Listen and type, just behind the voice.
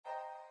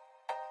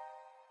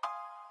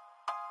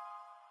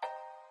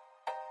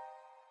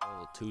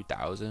Level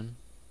 2000.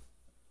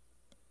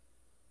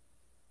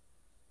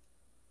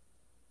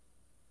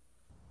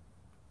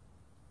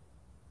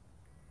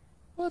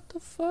 What the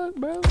fuck,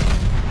 bro?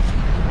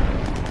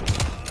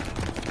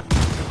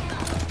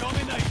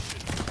 Domination.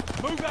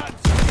 Move out and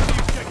secure the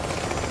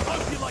objective.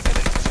 Hope you like a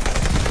little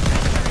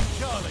challenge.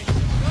 Charlie,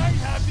 they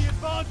have the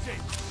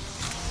advantage.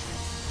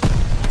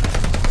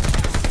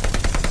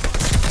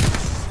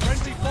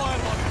 Friendly fire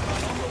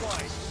line on the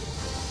way.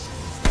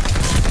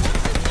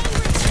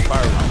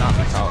 Fire will not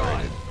be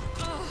tolerated.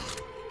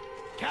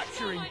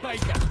 Capturing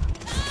Baker.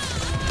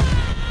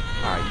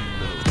 Alright, you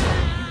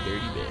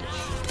dirty bitch.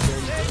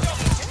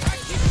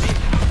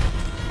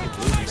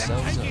 Move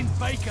yourselves Taking up.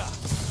 Baker.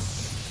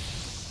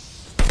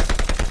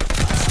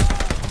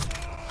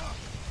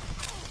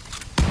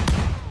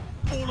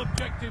 All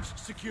objectives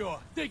secure.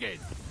 Dig in.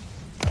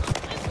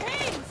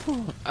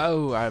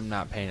 Oh, I'm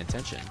not paying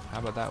attention. How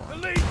about that The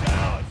one? lead's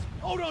ours.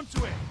 Hold on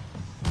to it.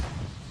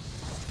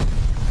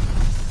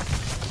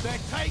 They're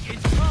taking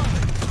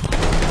Charlie.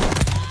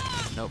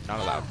 Nope, not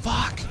allowed.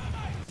 Fuck!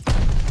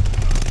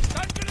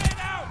 Don't get it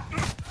out.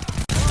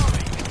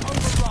 Charlie,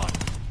 overrun.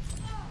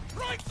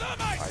 Right there,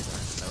 I mate.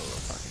 don't know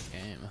the fucking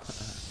game.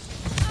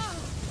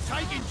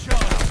 Taking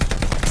Charlie.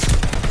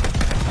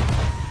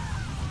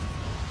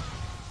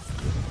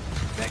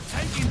 They're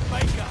taking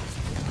Baker.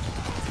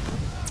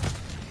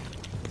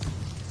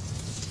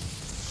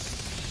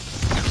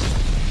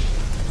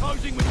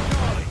 Closing with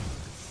Charlie.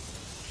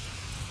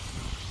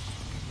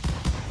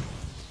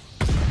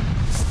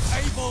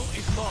 Able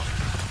is lost.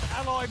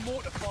 Allied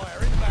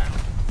mortifier inbound.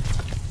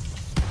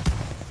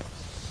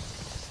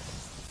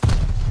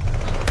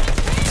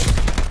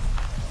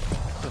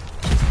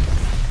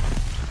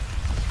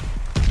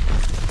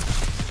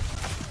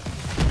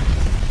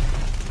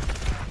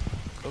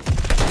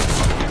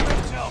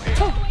 Intel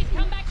here. Always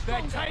come back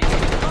They're stronger.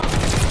 taking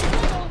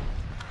Charlie.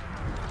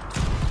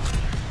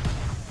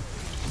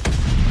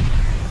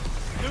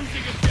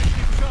 Losing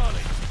objective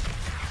Charlie.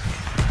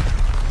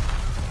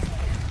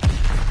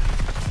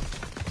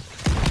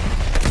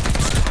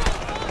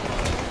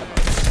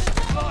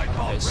 Fly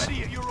bomb Nice.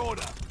 ready at your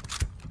order.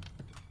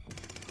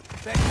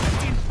 They're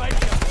taking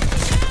Baker.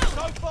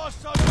 So far,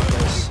 so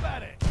good. Keep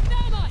at it.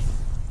 Thermite.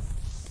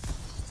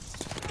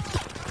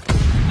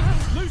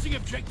 Losing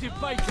objective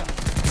Baker.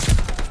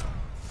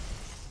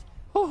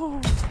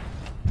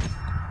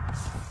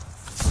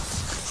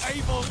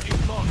 Able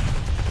is lost.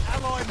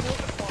 Allied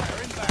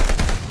mortifier inbound.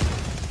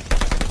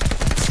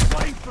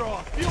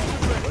 Flamethrower. Fuel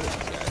the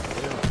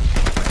ready.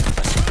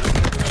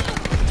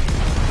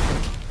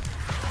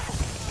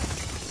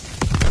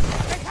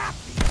 They have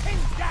to be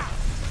pinned down.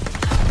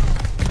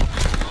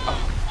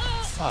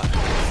 Fuck.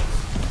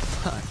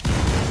 Fuck.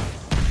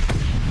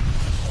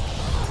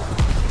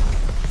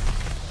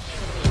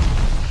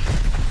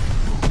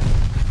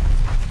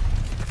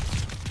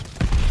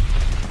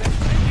 They're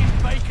taking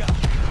Baker.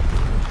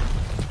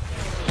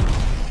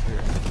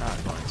 We're not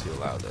going to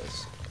allow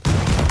this.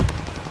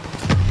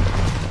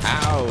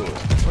 Ow!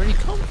 Where'd he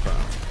come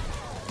from?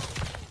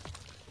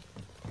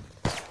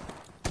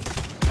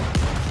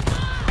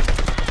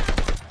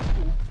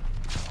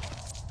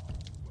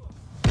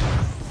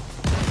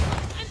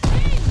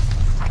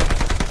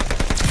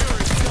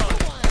 Fury's done.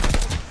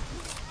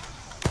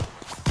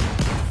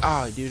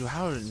 Oh, dude,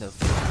 how in the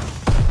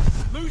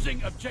fuck?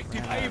 Losing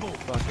objective Able.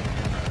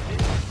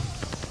 Fucking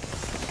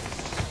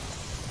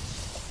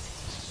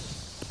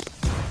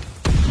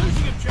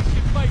Losing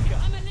objective Baker.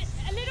 I'm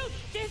a little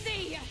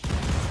dizzy.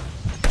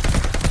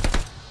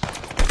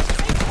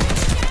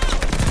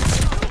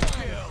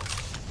 Kill.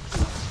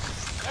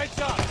 Heads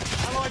up.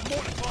 Allied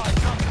mortifier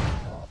coming.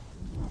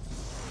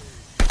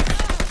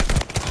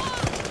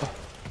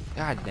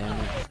 God damn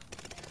it.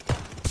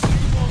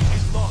 One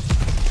is lost.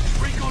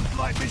 Recon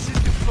flight mission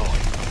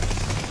deployed.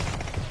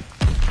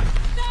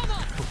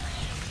 Thermite.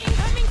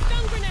 Incoming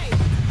stun grenade.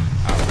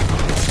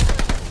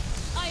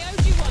 I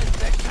owed you one.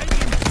 They're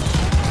taking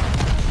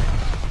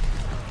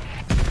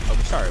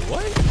I'm sorry,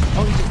 what?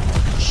 Oh, he's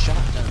a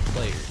shotgun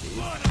player,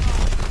 dude.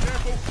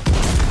 Careful.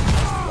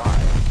 Why?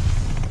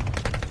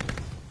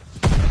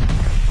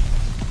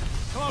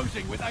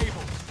 Closing with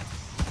Able.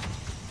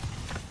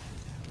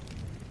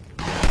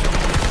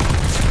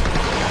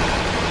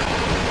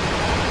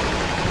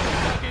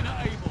 Back in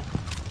at Able.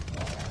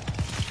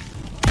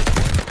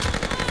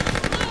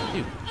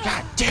 Dude,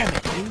 god damn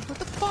it, dude. What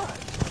the fuck?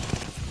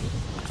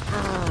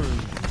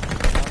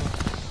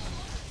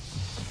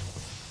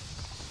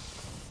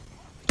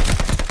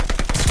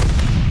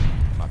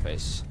 My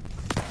face.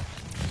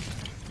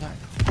 God,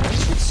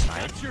 this shit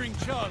snipe. Capturing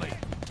Charlie.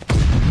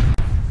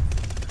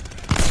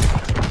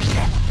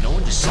 No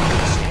one just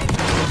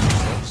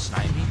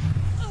snipe me.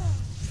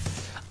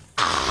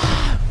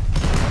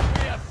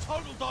 We have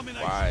total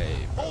domination. Why?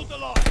 Hold the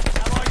line.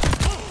 Allied.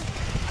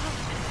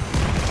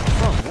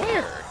 From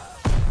where?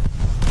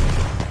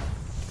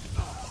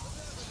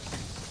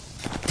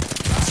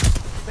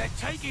 They're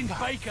taking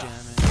Baker. Damn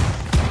it.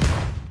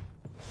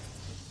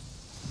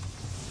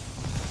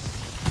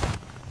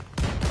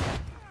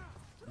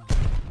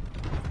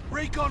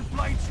 Recon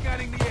plane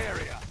scanning the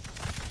area.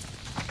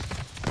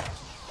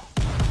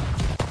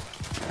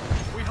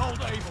 We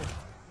hold Able.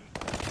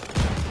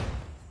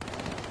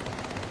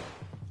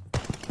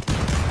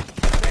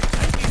 They're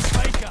taking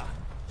Baker.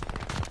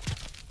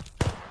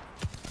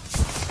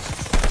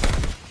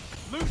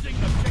 Losing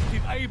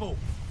objective Able.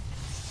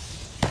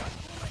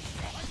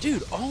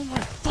 Dude, oh my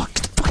fuck,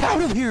 get the fuck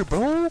out of here,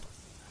 bro!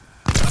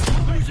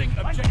 Losing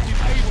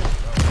objective Able.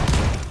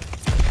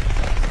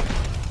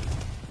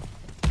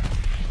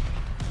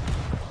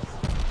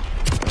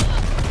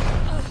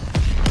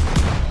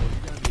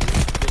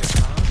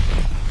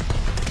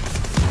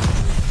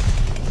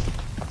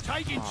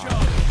 Taking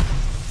Charlie.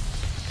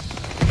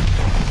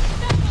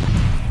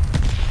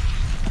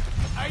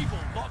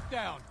 Able locked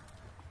down.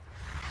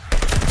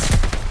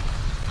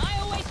 I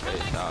always come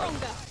back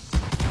stronger.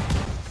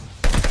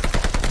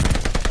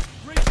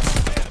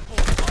 Recon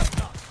airport locked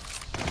up.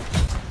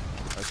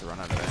 Let's run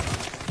out of ammo.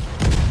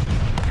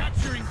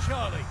 Capturing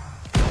Charlie.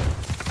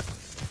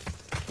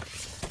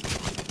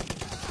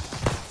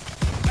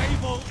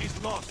 Able is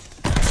lost.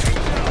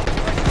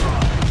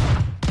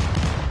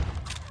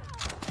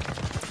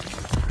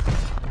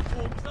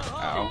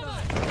 Ow.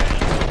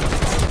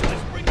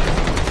 Let's bring this.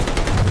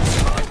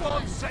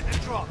 Taiwan set to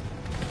drop.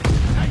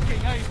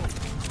 Taking Able.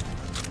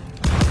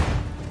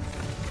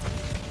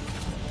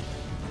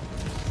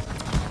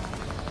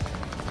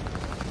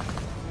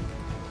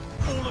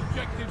 All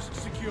objectives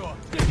secure.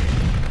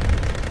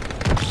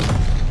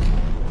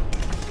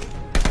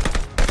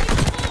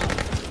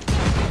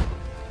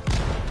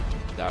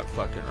 That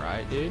fucking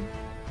right, dude.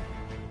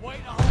 Way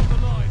to hold the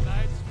line,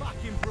 lads.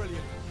 Fucking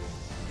brilliant.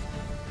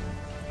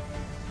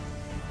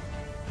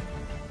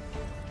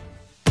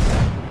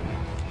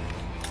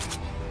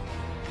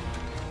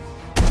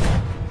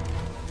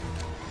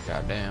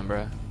 Goddamn,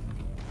 bruh.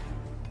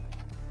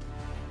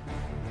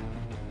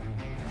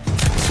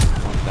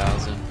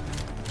 1,000.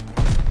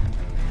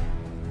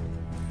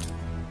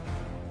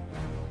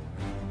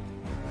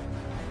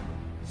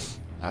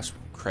 That's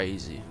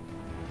crazy.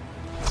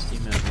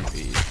 Email me,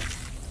 please.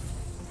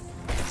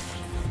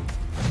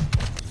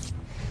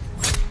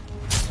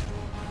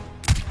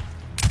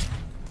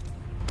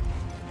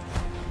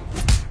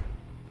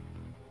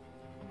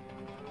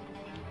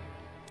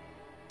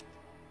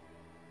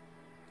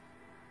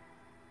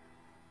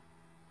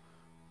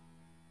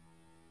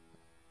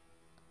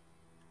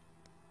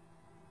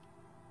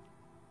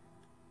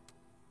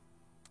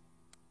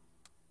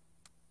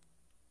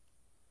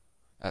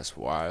 That's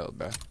wild,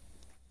 bro.